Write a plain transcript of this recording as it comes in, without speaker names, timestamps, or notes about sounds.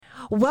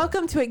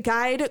Welcome to a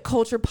Guide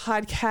Culture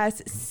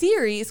podcast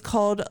series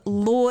called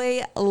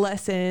Loy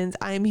Lessons.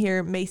 I'm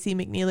here, Macy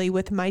McNeely,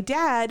 with my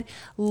dad,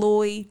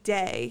 Loy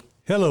Day.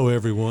 Hello,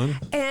 everyone.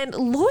 And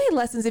Loy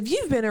Lessons, if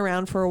you've been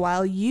around for a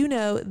while, you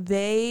know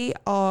they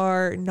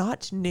are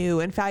not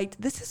new. In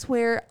fact, this is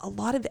where a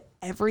lot of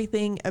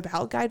everything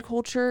about guide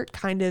culture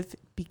kind of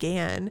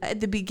began.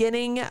 At the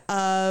beginning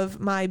of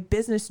my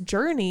business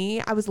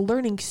journey, I was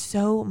learning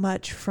so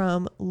much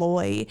from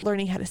Loy,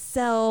 learning how to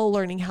sell,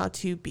 learning how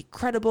to be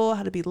credible,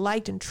 how to be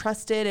liked and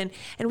trusted, and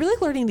really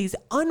learning these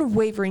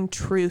unwavering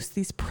truths,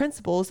 these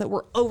principles that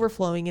were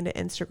overflowing into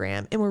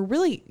Instagram and were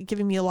really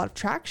giving me a lot of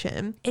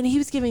traction. And he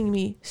was giving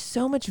me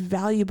so much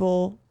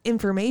valuable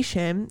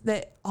information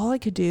that all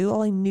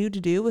I knew to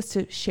do was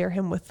to share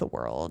him with the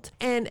world.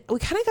 And we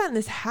kind of got in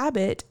this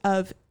habit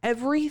of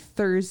every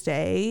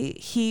Thursday,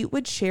 he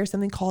would share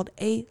something called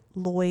a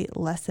Loy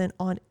lesson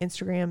on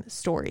Instagram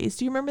stories.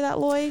 Do you remember that,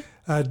 Loy?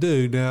 I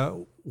do.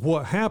 Now,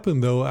 what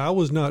happened though, I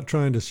was not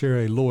trying to share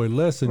a Loy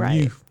lesson.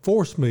 Right. You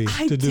forced me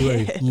to do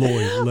a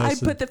Loy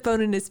lesson. I put the phone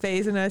in his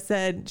face and I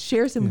said,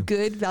 share some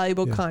good,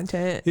 valuable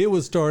content. It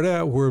would start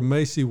out where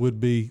Macy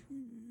would be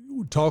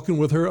talking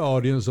with her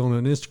audience on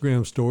an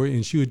Instagram story,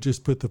 and she would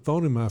just put the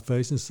phone in my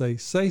face and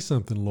say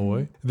something,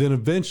 Loy. Then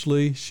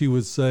eventually she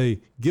would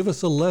say, give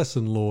us a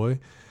lesson, Loy.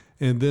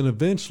 And then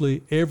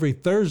eventually every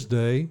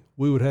Thursday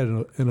we would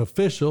have an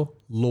official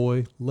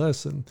Loy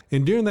lesson.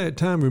 And during that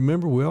time,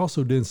 remember, we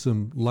also did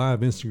some live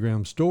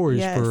Instagram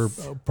stories for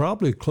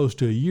probably close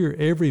to a year.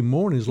 Every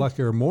morning is like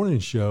our morning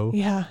show.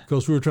 Yeah.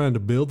 Because we were trying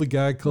to build the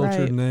guide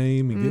culture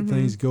name and get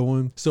things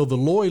going. So the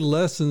Loy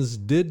lessons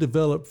did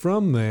develop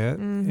from that.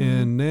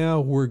 And now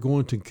we're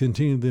going to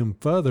continue them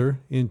further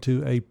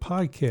into a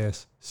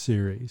podcast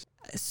series.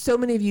 So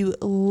many of you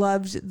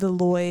loved the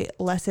Loy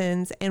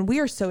lessons, and we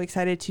are so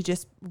excited to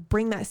just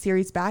bring that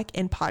series back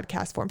in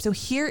podcast form. So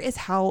here is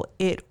how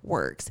it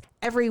works.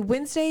 Every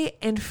Wednesday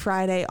and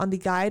Friday on the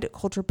Guide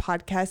Culture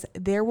podcast,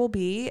 there will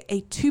be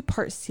a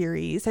two-part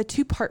series, a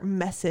two-part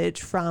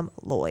message from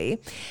Loy.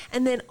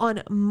 And then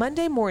on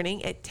Monday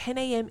morning at 10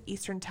 a.m.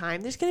 Eastern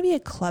time, there's going to be a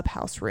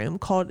clubhouse room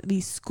called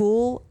the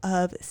School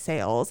of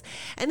Sales.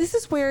 And this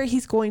is where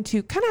he's going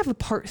to kind of have a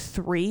part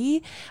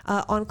 3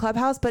 on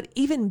Clubhouse, but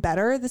even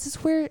better, this is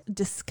where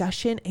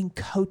discussion and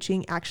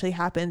coaching actually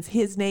happens.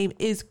 His name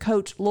is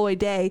Coach Loy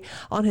Day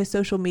on his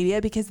social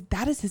media because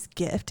that is his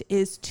gift,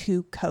 is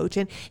to coach.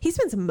 And he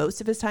spends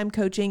most of his time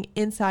coaching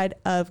inside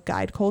of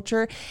guide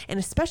culture, and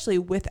especially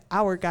with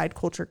our guide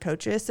culture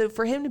coaches. So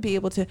for him to be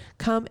able to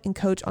come and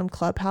coach on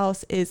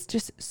Clubhouse is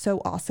just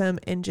so awesome,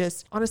 and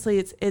just honestly,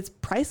 it's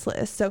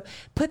priceless. So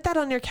put that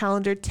on your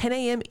calendar, 10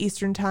 a.m.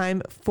 Eastern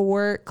time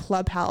for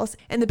Clubhouse.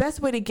 And the best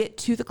way to get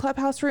to the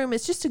Clubhouse room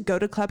is just to go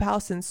to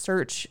Clubhouse and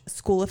search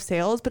School of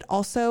Sales, but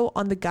also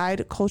on the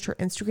Guide Culture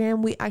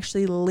Instagram, we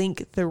actually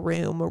link the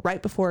room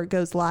right before it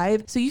goes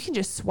live. So you can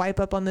just swipe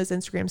up on those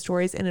Instagram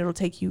stories and it'll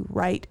take you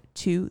right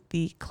to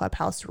the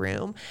Clubhouse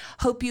room.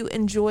 Hope you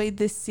enjoyed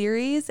this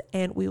series,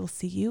 and we will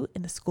see you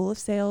in the School of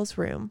Sales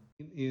room.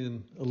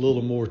 In a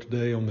little more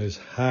today on this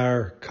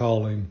higher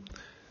calling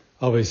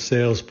of a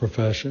sales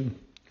profession,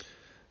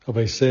 of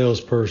a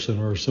salesperson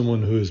or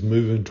someone who is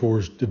moving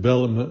towards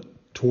development,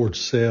 towards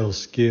sales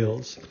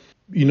skills.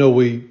 You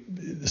know,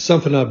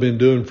 something I've been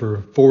doing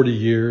for 40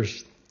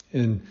 years,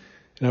 and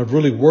I've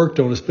really worked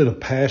on. It's been a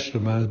passion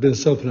of mine. It's been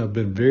something I've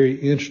been very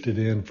interested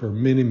in for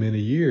many, many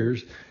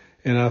years.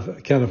 And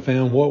I've kind of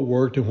found what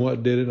worked and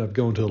what didn't. I've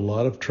gone to a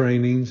lot of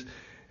trainings,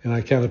 and I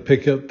kind of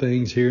pick up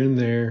things here and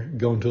there,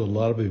 gone to a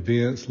lot of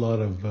events, a lot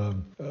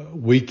of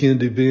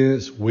weekend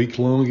events,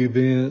 week-long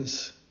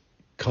events,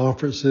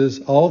 conferences,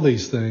 all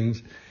these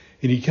things.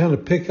 And you kind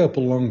of pick up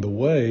along the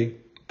way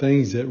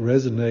things that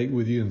resonate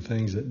with you and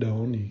things that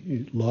don't.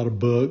 A lot of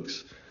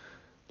books,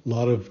 a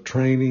lot of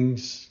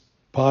trainings,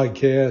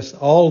 podcasts,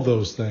 all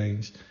those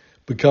things.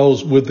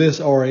 Because with this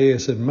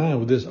RAS in mind,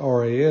 with this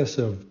RAS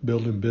of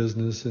building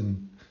business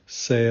and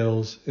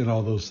sales and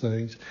all those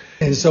things.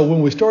 And so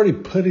when we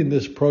started putting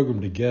this program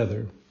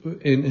together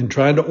and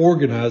trying to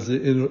organize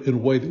it in a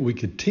way that we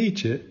could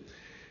teach it,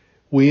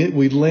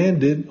 we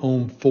landed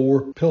on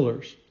 4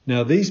 pillars.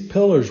 Now, these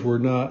pillars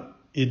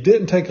it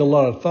didn't take a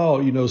lot of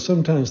thought. You know,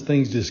 sometimes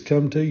things just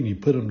come to you and you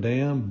put them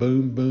down,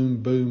 boom,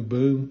 boom, boom,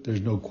 boom.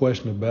 There's no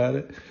question about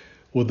it.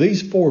 Well,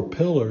 these 4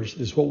 pillars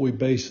is what we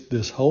based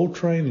this whole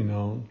training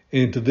on.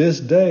 And to this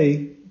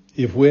day,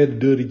 if we had to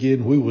do it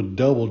again, we would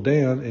double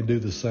down and do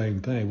the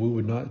same thing. We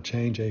would not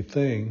change a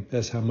thing.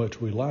 That's how much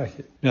we like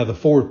it. Now, the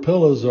 4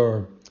 pillars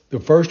are, the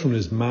first one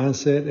is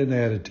mindset and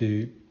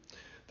attitude.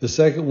 The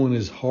second one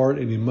is heart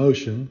and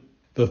emotion.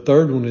 The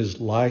third one is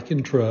like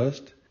and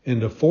trust.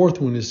 And the fourth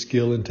one is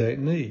skill and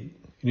technique.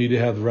 You need to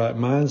have the right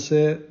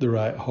mindset, the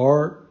right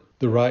heart,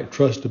 the right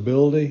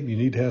trustability. You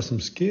need to have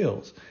some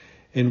skills.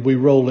 And we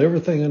roll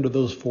everything under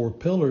those 4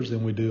 pillars,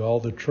 and we do all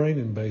the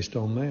training based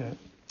on that.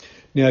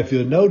 Now, if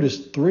you'll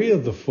notice, 3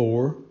 of the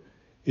 4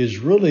 is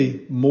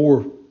really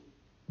more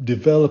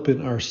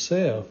developing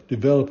ourselves,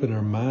 developing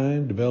our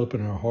mind,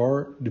 developing our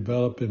heart,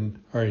 developing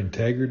our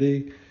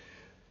integrity,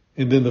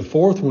 And then the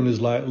fourth one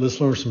is like,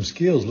 let's learn some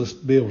skills. Let's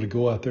be able to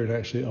go out there and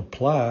actually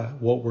apply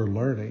what we're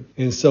learning.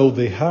 And so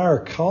the higher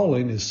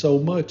calling is so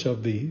much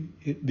of the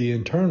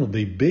internal,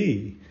 the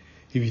be.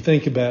 If you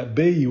think about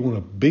be, you want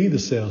to be the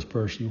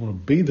salesperson, you want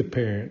to be the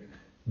parent,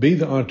 be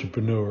the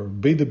entrepreneur,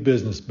 be the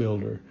business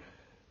builder,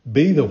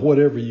 be the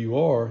whatever you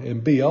are.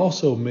 And be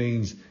also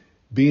means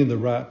being the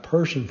right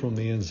person from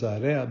the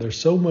inside out. There's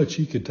so much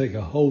you could take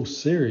a whole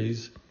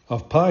series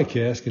of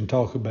podcasts and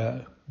talk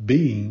about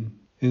being.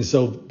 And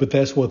so, but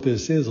that's what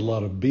this is, a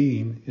lot of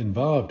being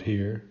involved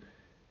here,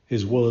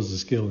 as well as the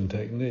skill and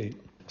technique.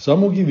 So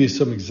I'm going to give you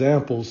some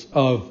examples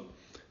of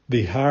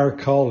the higher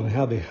calling,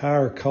 how the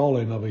higher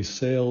calling of a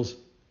sales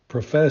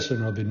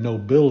profession, or the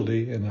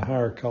nobility and the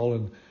higher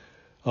calling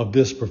of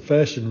this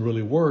profession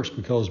really works.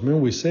 Because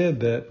remember, we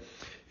said that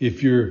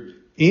if you're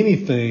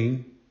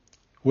anything,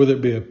 whether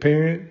it be a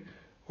parent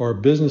or a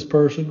business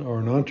person or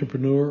an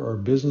entrepreneur or a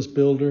business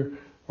builder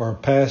or a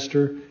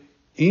pastor,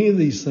 any of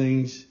these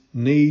things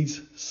needs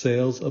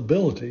sales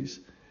abilities.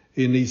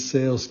 It needs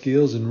sales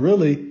skills. And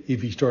really,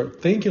 if you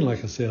start thinking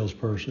like a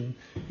salesperson,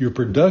 you're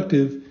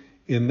productive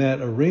in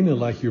that arena,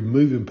 like you're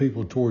moving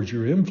people towards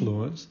your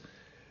influence,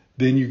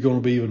 then you're going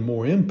to be even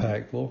more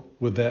impactful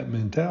with that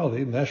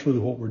mentality. And that's really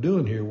what we're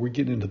doing here. We're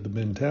getting into the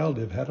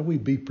mentality of how do we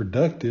be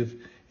productive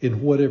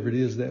in whatever it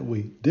is that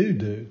we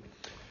do.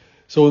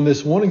 So in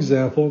this one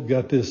example, I've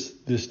got this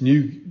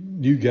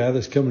new guy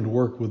that's coming to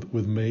work with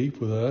me,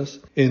 with us.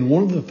 And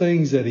one of the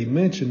things that he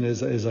mentioned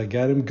as I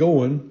got him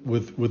going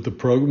with the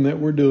program that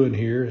we're doing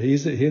here, he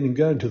hadn't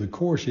gotten to the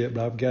course yet,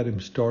 but I've got him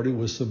started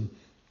with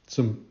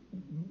some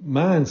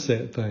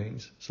mindset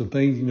things, some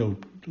things,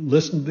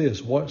 listen to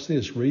this, watch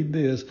this, read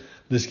this.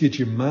 Let's get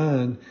your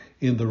mind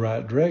in the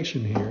right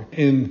direction here.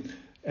 And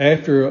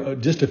after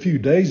just a few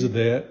days of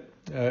that,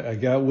 I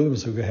got with him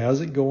and said,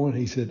 how's it going?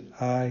 He said,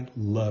 I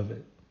love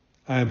it.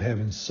 I'm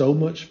having so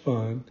much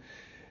fun.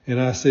 And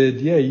I said,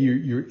 yeah,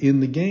 you're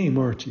in the game,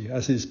 aren't you? I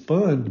said, it's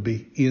fun to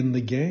be in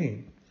the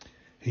game.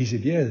 He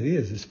said, yeah, it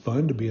is. It's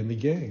fun to be in the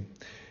game.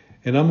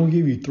 And I'm going to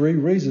give you 3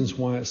 reasons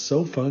why it's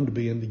so fun to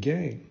be in the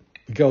game.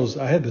 Because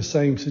I had the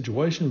same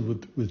situation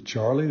with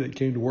Charlie that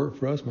came to work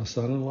for us, my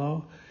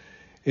son-in-law.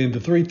 And the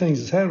 3 things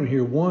that's happening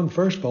here, one,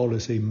 first of all,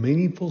 is a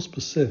meaningful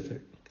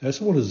specific. That's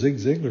what Zig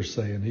Ziglar's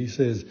saying. He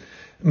says,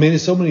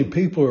 so many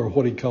people are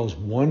what he calls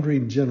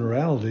wandering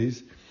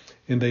generalities,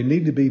 and they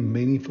need to be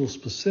meaningful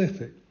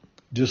specific.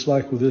 Just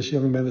like with this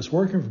young man that's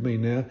working for me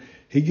now,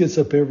 he gets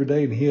up every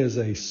day and he has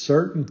a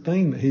certain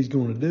thing that he's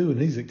going to do,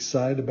 and he's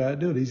excited about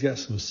doing it. He's got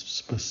some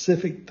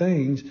specific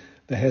things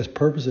that has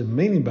purpose and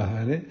meaning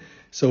behind it.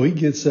 So he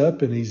gets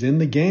up and he's in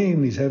the game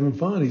and he's having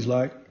fun. He's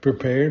like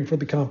preparing for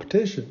the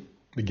competition,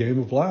 the game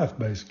of life,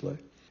 basically.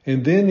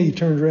 And then he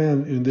turns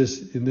around in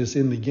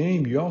the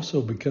game,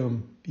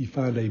 you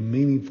find a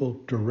meaningful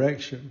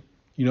direction.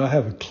 I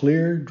have a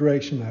clear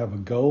direction. I have a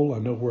goal. I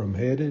know where I'm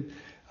headed.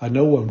 I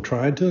know what I'm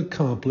trying to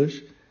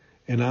accomplish,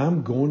 and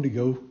I'm going to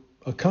go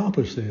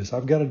accomplish this.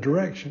 I've got a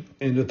direction.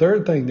 And the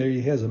third thing there,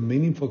 he has a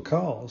meaningful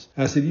cause.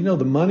 I said,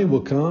 the money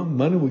will come.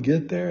 Money will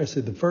get there. I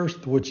said,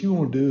 what you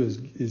want to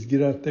do is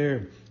get out there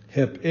and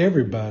help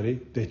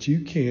everybody that you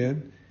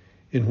can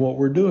in what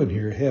we're doing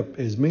here. Help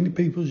as many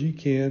people as you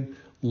can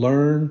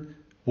learn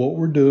what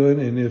we're doing,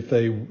 and if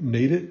they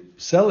need it,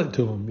 sell it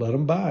to them. Let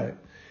them buy it.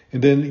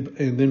 And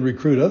then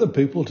recruit other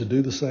people to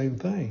do the same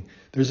thing.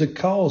 There's a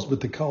cause, but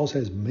the cause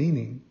has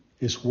meaning.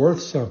 It's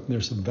worth something.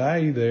 There's some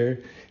value there,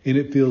 and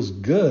it feels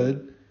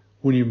good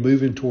when you're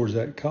moving towards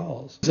that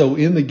cause. So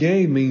in the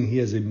game, meaning he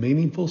has a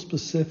meaningful,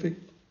 specific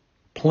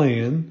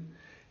plan.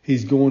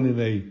 He's going in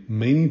a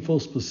meaningful,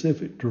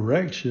 specific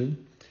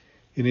direction,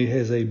 and he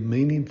has a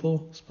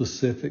meaningful,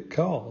 specific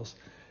cause.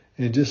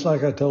 And just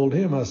like I told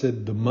him, I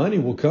said, the money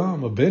will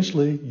come.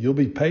 Eventually, you'll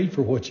be paid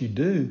for what you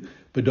do.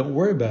 But don't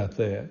worry about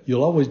that.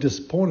 You'll always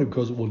disappoint him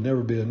because it will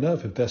never be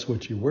enough if that's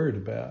what you're worried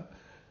about,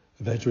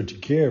 if that's what you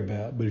care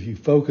about. But if you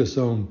focus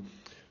on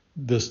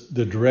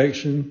the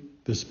direction,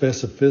 the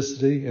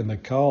specificity, and the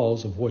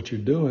cause of what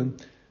you're doing,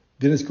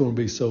 then it's going to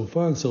be so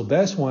fun. So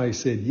that's why he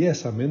said,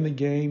 yes, I'm in the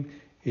game,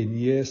 and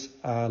yes,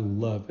 I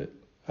love it.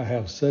 I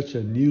have such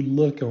a new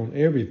look on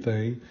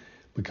everything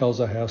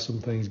because I have some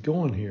things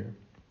going here,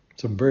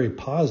 some very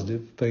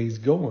positive things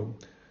going,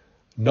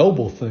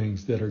 noble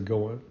things that are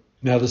going.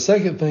 Now, the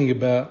second thing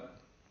about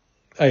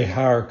a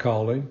higher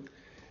calling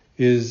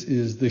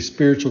is the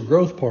spiritual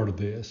growth part of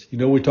this.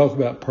 We talk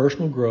about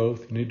personal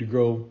growth. You need to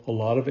grow a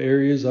lot of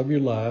areas of your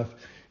life.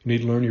 You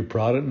need to learn your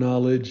product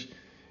knowledge.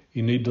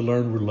 You need to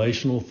learn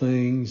relational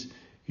things.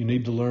 You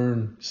need to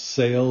learn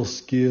sales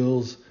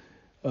skills.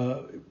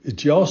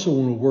 But you also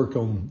want to work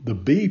on the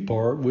B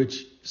part,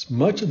 which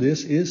much of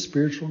this is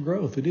spiritual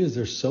growth. It is.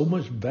 There's so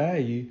much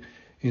value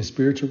in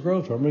spiritual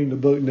growth. I'm reading the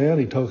book now,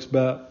 and he talks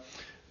about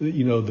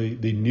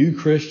the new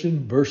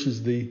Christian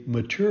versus the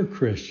mature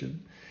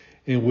Christian.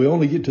 And we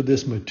only get to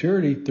this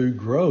maturity through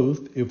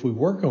growth if we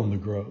work on the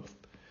growth.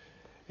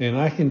 And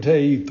I can tell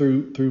you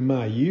through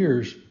my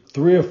years,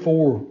 3 or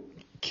 4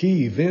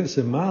 key events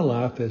in my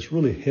life that's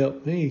really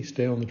helped me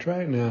stay on the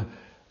track. Now,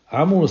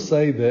 I'm going to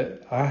say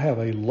that I have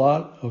a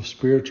lot of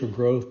spiritual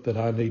growth that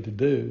I need to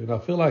do. And I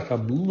feel like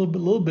I'm a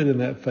little bit in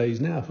that phase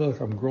now. I feel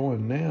like I'm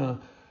growing now,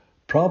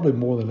 probably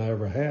more than I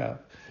ever have.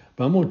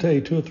 But I'm going to tell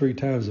you 2 or 3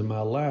 times in my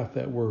life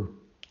that were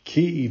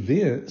key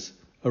events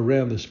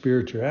around the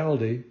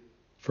spirituality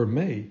for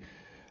me.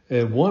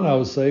 And one I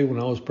would say when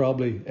I was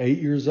probably 8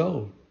 years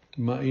old,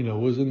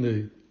 was in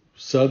the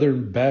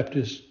Southern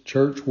Baptist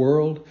church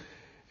world.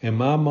 And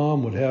my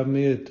mom would have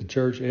me at the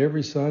church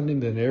every Sunday.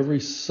 And then every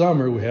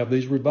summer we have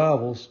these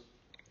revivals.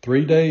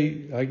 3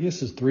 day, I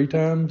guess it's 3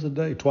 times a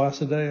day, twice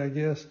a day, I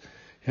guess.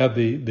 Have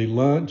the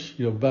lunch,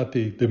 about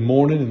the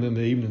morning and then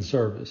the evening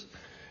service.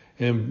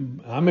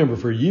 And I remember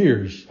for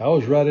years, I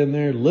was right in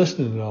there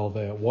listening to all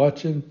that,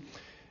 watching.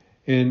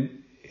 And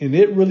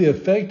it really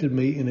affected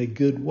me in a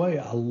good way.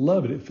 I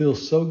love it. It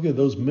feels so good.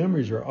 Those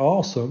memories are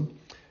awesome.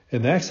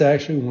 And that's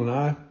actually when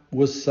I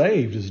was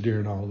saved, is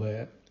during all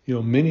that.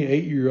 Many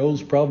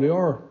 8-year-olds probably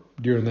are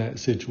during that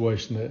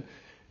situation that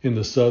in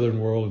the Southern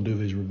world and do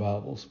these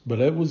revivals. But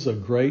it was a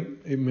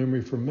great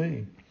memory for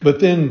me. But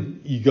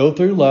then you go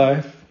through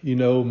life,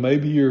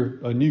 maybe you're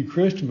a new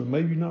Christian, but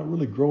maybe you're not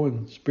really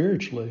growing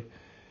spiritually.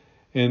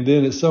 And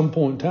then at some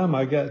point in time,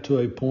 I got to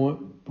a point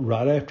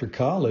right after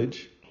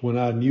college when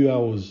I knew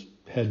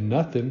I had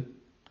nothing.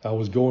 I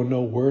was going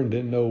nowhere and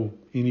didn't know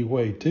any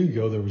way to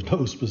go. There was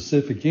no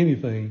specific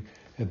anything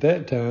at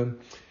that time.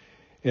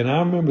 And I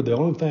remember the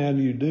only thing I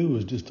knew to do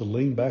was just to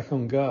lean back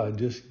on God,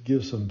 just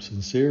give some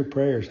sincere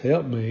prayers.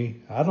 Help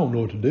me. I don't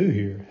know what to do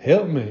here.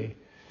 Help me.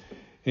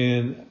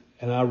 And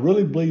I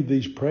really believe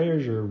these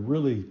prayers are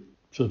really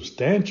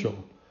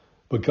substantial,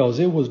 because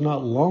it was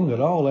not long at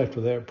all after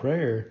that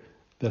prayer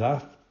that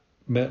I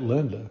met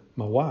Linda,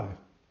 my wife.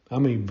 I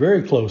mean,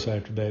 very close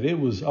after that. It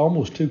was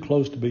almost too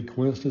close to be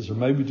coincidence, or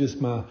maybe just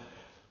my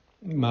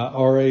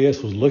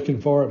RAS was looking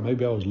for it.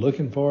 Maybe I was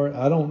looking for it.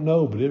 I don't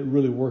know, but it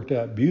really worked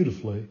out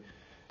beautifully.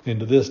 And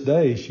to this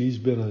day, she's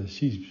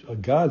a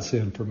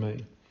godsend for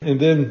me. And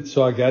then,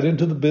 so I got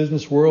into the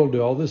business world,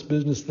 do all this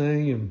business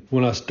thing. And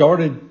when I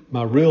started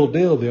my real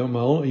deal,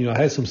 I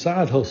had some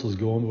side hustles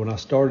going. But when I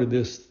started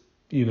this,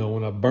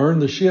 when I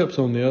burned the ships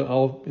on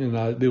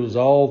it was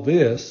all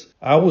this,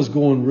 I was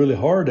going really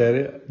hard at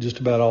it just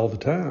about all the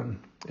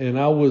time. And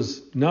I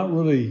was not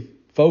really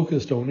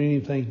focused on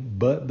anything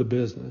but the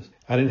business.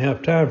 I didn't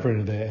have time for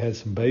any of that. I had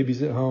some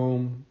babies at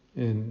home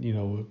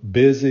and,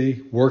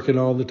 busy, working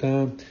all the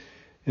time.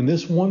 And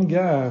this one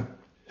guy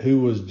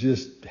who was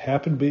just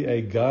happened to be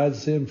a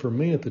godsend for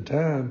me at the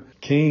time,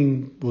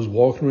 King, was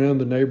walking around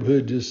the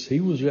neighborhood. He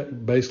was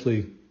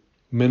basically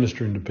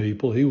ministering to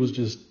people. He was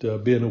just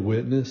being a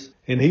witness.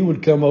 And he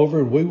would come over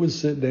and we would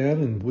sit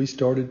down and we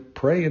started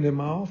praying in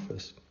my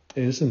office.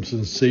 And some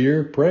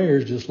sincere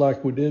prayers, just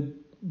like we did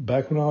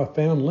back when I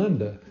found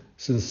Linda.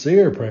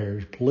 Sincere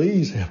prayers.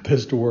 Please help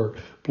us to work.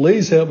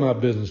 Please help my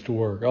business to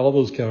work. All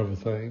those kind of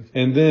things.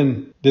 And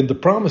then the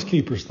Promise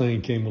Keepers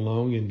thing came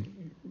along, and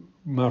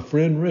my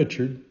friend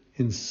Richard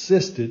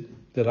insisted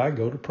that I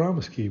go to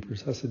Promise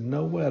Keepers. I said,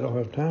 no way, I don't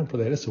have time for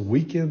that. It's a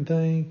weekend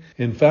thing.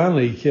 And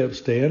finally, he kept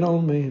staying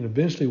on me. And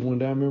eventually one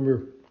day I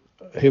remember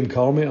him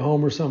calling me at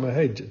home or something.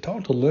 Hey,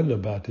 talk to Linda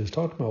about this.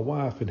 Talk to my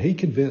wife. And he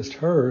convinced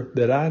her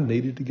that I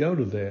needed to go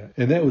to that.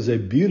 And that was a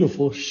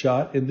beautiful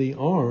shot in the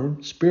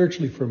arm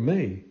spiritually for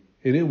me.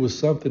 And it was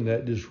something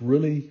that just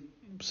really,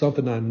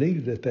 something I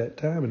needed at that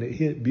time. And it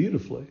hit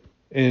beautifully.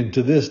 And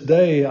to this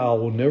day, I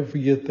will never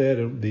forget that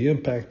and the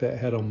impact that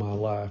had on my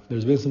life.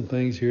 There's been some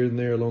things here and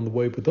there along the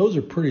way, but those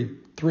are 3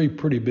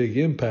 pretty big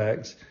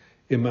impacts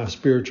in my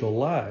spiritual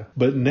life.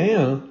 But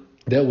now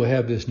that we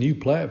have this new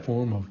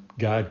platform of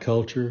guide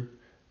culture,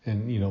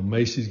 and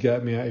Macy's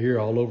got me out here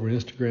all over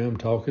Instagram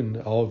talking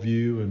to all of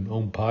you and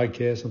on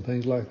podcasts and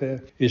things like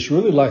that. It's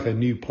really like a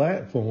new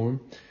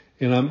platform,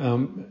 and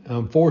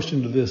I'm forced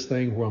into this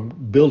thing where I'm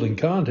building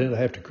content. I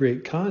have to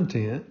create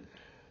content.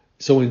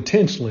 So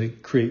intentionally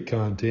create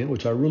content,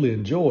 which I really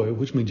enjoy,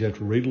 which means you have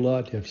to read a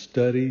lot, you have to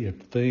study, you have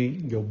to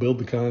think, go build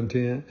the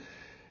content.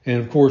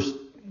 And of course,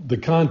 the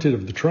content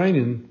of the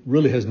training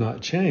really has not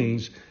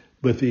changed,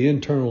 but the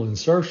internal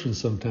insertions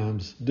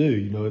sometimes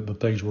do. The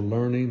things we're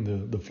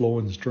learning, the flow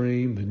and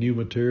stream, the new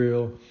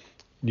material,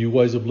 new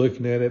ways of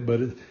looking at it,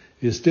 but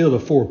it's still the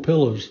 4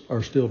 pillars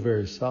are still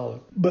very solid.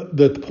 But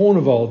the point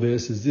of all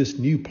this is this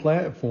new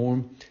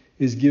platform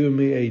is giving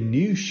me a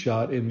new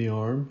shot in the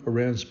arm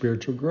around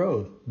spiritual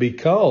growth,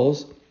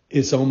 because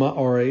it's on my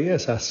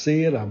RAS. I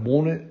see it. I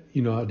want it.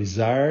 I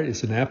desire it.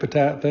 It's an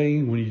appetite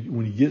thing.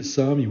 When you get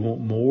some, you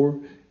want more.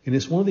 And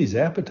it's one of these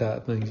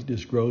appetite things that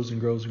just grows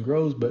and grows and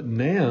grows. But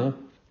now,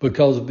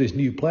 because of this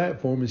new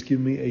platform, it's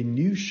giving me a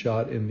new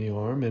shot in the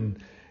arm.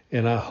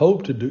 And I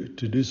hope to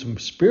do some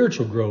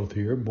spiritual growth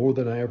here, more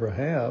than I ever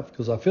have,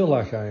 because I feel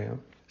like I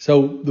am.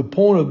 So the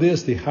point of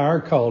this, the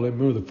higher calling,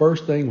 remember the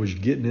first thing was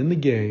getting in the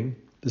game.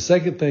 The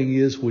second thing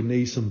is we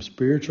need some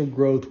spiritual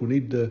growth. We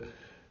need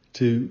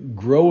to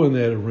grow in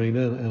that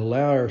arena and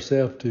allow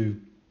ourselves to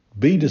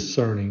be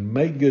discerning,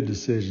 make good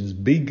decisions,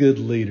 be good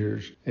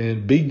leaders,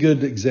 and be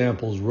good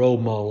examples, role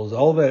models.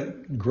 All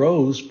that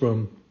grows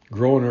from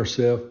growing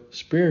ourselves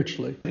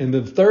spiritually. And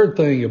the third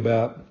thing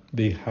about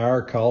the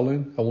higher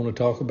calling I want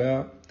to talk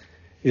about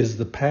is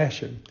the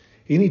passion.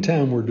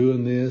 Anytime we're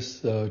doing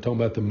this, talking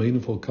about the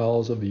meaningful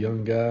cause of a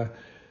young guy,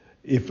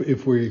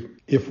 if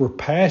we're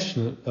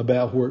passionate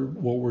about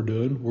what we're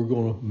doing, we're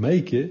going to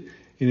make it.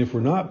 And if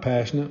we're not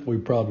passionate, we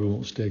probably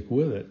won't stick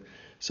with it.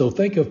 So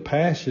think of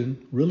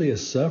passion really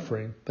as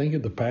suffering. Think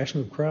of the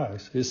passion of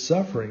Christ. It's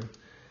suffering.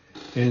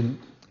 And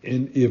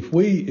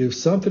if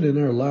something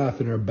in our life,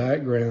 in our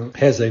background,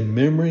 has a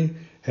memory,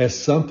 has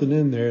something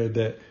in there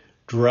that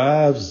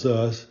drives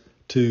us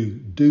to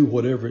do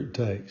whatever it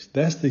takes,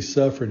 that's the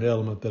suffering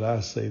element that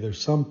I see.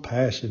 There's some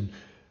passion,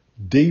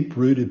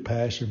 deep-rooted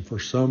passion for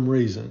some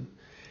reason.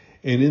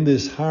 And in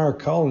this higher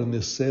calling,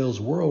 this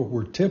sales world,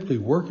 we're typically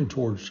working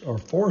towards or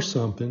for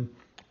something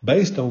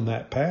based on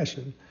that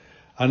passion.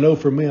 I know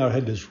for me, I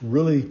had this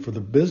really, for the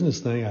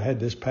business thing, I had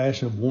this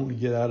passion of wanting to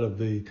get out of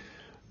the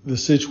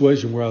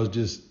situation where I was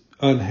just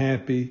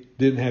unhappy,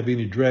 didn't have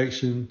any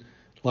direction,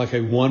 like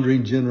a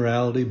wandering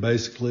generality,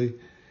 basically.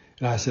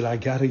 And I said, I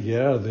got to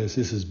get out of this.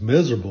 This is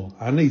miserable.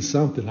 I need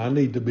something. I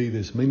need to be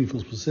this meaningful,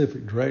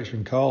 specific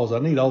direction, cause. I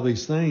need all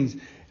these things.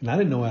 And I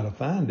didn't know how to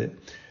find it.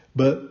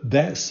 But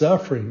that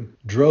suffering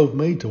drove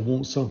me to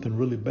want something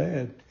really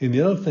bad. And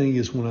the other thing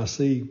is when I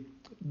see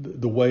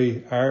the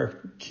way our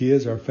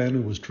kids, our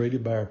family was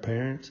treated by our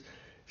parents,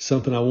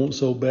 something I want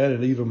so bad.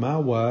 And even my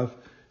wife,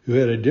 who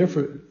had a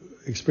different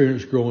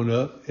experience growing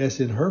up, that's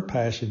in her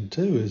passion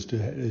too, is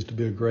to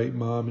be a great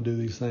mom and do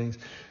these things.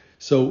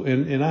 So,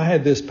 and I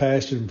had this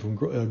passion from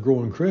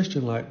growing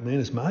Christian, like, man,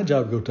 it's my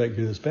job to go take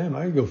care of this family.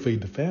 I got to go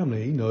feed the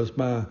family. It's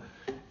my,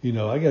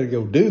 I got to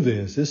go do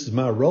this. This is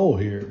my role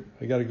here.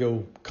 I got to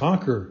go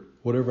conquer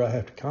whatever I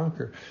have to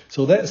conquer.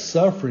 So that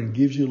suffering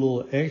gives you a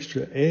little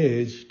extra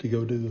edge to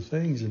go do the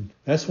things. And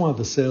that's why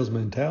the sales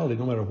mentality,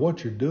 no matter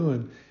what you're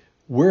doing,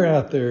 we're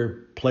out there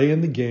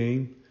playing the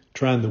game,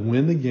 trying to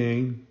win the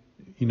game,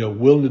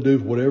 willing to do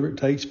whatever it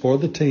takes for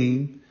the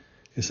team.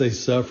 It's a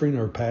suffering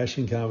or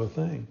passion kind of a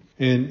thing.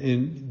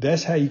 And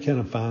that's how you kind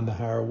of find the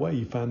higher way.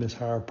 You find this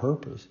higher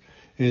purpose.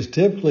 And it's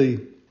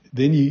typically,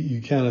 then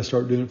you kind of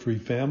start doing it for your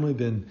family.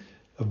 Then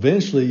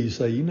eventually you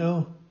say,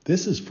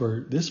 this is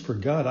for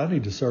God. I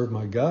need to serve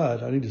my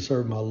God. I need to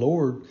serve my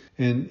Lord.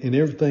 And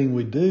everything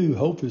we do,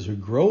 hopefully, as we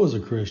grow as a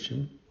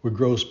Christian, we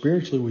grow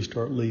spiritually, we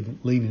start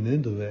leaning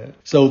into that.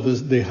 So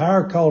the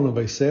higher calling of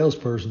a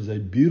salesperson is a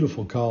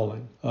beautiful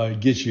calling. It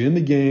gets you in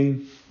the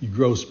game, you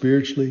grow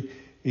spiritually,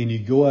 and you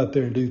go out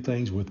there and do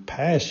things with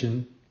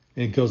passion,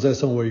 and because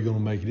that's the only way you're going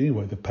to make it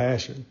anyway, the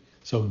passion.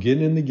 So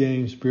getting in the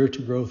game,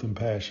 spiritual growth and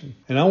passion.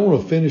 And I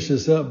want to finish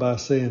this up by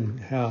saying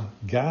how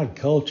God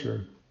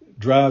culture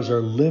drives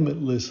our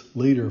limitless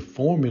leader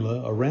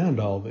formula around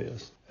all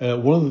this.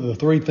 One of the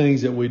three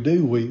things that we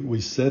do,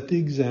 we set the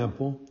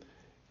example,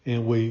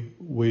 and we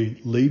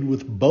lead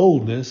with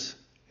boldness,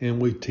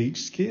 and we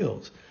teach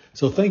skills.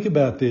 So think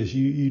about this.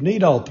 You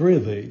need all three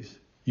of these.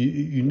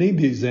 You need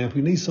the example.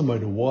 You need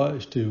somebody to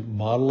watch, to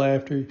model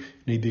after. You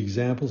need the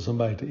example,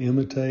 somebody to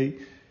imitate.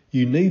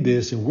 You need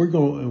this, and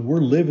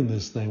we're living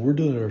this thing. We're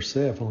doing it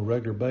ourselves on a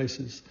regular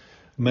basis.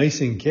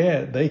 Macy and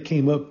Kat, they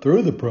came up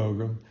through the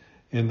program,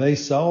 and they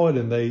saw it,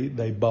 and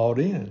they bought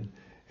in.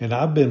 And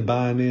I've been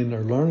buying in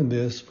or learning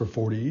this for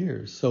 40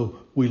 years. So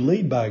we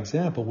lead by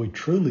example. We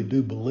truly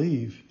do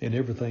believe in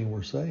everything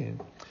we're saying.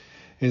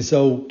 And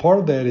so part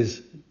of that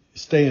is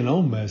staying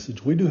on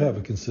message. We do have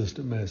a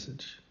consistent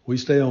message. We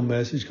stay on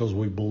message because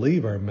we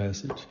believe our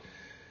message.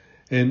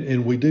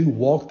 And we do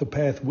walk the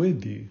path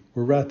with you.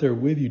 We're right there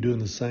with you doing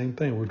the same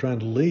thing. We're trying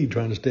to lead,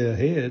 trying to stay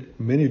ahead.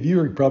 Many of you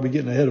are probably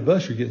getting ahead of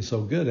us. You're getting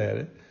so good at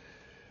it.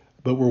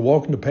 But we're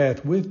walking the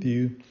path with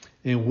you.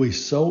 And we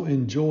so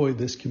enjoy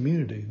this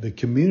community. The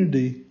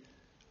community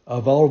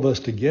of all of us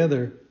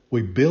together,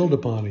 we build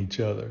upon each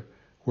other.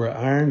 We're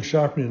iron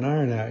sharpening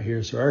iron out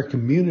here. So our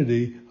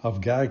community of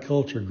Guy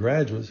Culture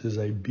graduates is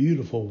a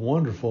beautiful,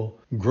 wonderful,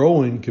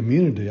 growing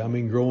community. I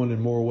mean, growing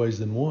in more ways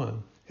than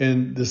one.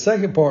 And the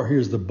second part here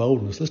is the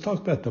boldness. Let's talk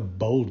about the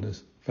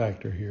boldness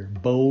factor here.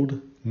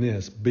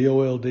 Boldness,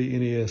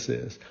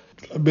 Boldness.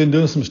 I've been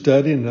doing some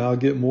studying, and I'll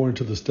get more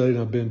into the studying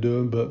I've been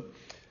doing, but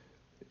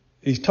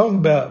he's talking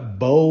about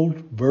bold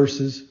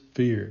versus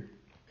fear.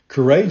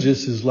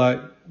 Courageous is like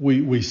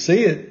we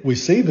see it, we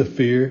see the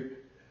fear,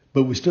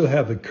 but we still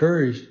have the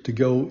courage to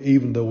go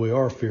even though we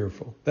are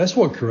fearful. That's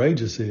what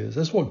courageous is.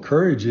 That's what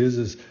courage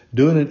is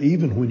doing it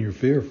even when you're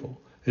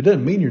fearful. It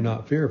doesn't mean you're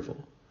not fearful.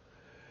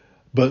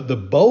 But the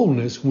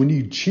boldness, when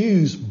you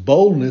choose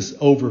boldness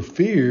over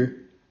fear,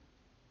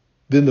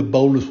 then the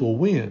boldness will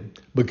win.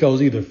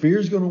 Because either fear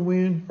is going to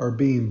win or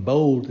being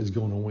bold is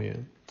going to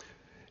win.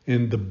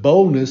 And the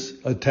boldness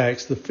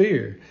attacks the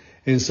fear.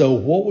 And so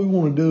what we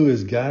want to do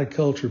as Guy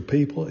Culture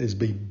people is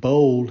be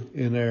bold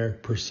in our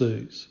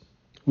pursuits.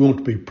 We want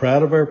to be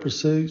proud of our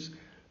pursuits,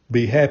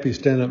 be happy to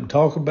stand up and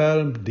talk about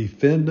them,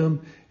 defend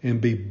them,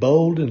 and be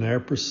bold in our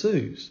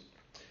pursuits.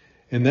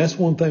 And that's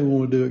one thing we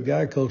want to do at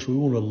Guy Culture. We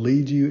want to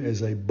lead you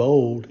as a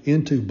bold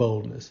into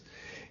boldness.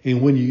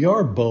 And when you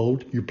are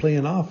bold, you're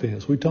playing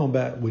offense. We're talking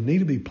about we need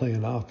to be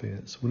playing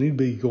offense. We need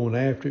to be going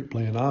after it,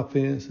 playing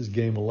offense. It's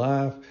game of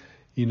life.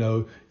 You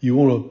know, you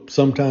want to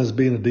sometimes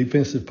be in a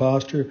defensive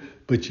posture,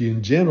 but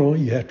in general,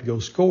 you have to go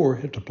score,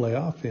 you have to play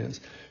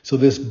offense. So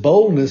this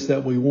boldness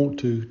that we want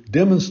to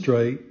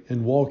demonstrate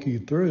and walk you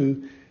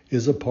through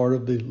is a part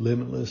of the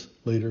Limitless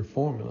Leader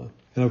formula.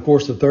 And of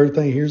course, the third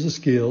thing, here's the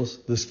skills.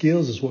 The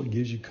skills is what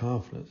gives you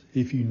confidence.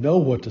 If you know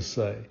what to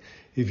say,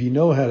 if you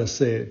know how to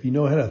say it, if you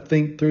know how to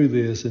think through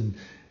this and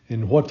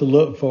what to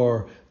look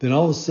for, then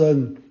all of a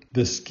sudden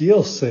the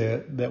skill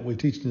set that we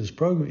teach in this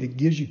program, it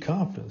gives you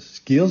confidence.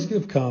 Skills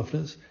give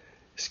confidence,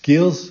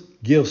 skills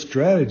give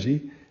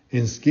strategy,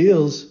 and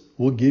skills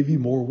will give you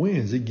more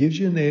wins. It gives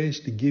you an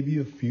edge to give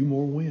you a few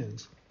more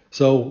wins.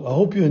 So I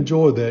hope you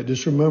enjoyed that.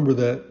 Just remember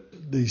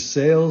that the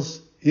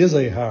sales is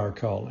a higher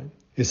calling.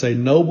 It's a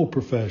noble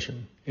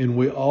profession, and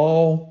we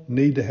all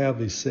need to have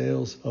the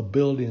sales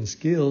ability and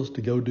skills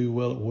to go do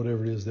well at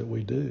whatever it is that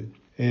we do.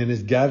 And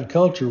as Guided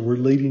Culture, we're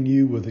leading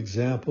you with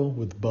example,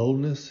 with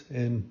boldness,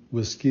 and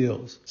with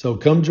skills. So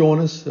come join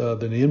us.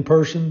 The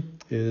in-person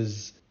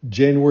is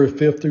January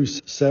 5th through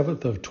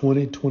 7th of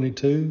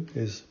 2022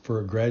 is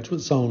for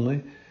graduates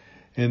only.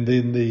 And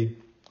then the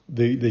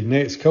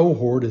next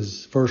cohort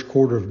is first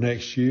quarter of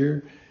next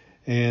year.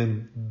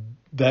 And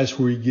that's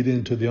where you get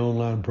into the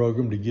online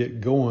program to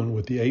get going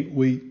with the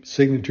 8-week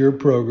signature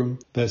program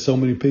that so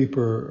many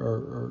people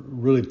are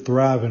really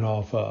thriving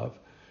off of.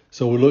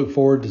 So we look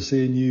forward to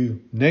seeing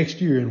you next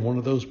year in one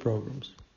of those programs.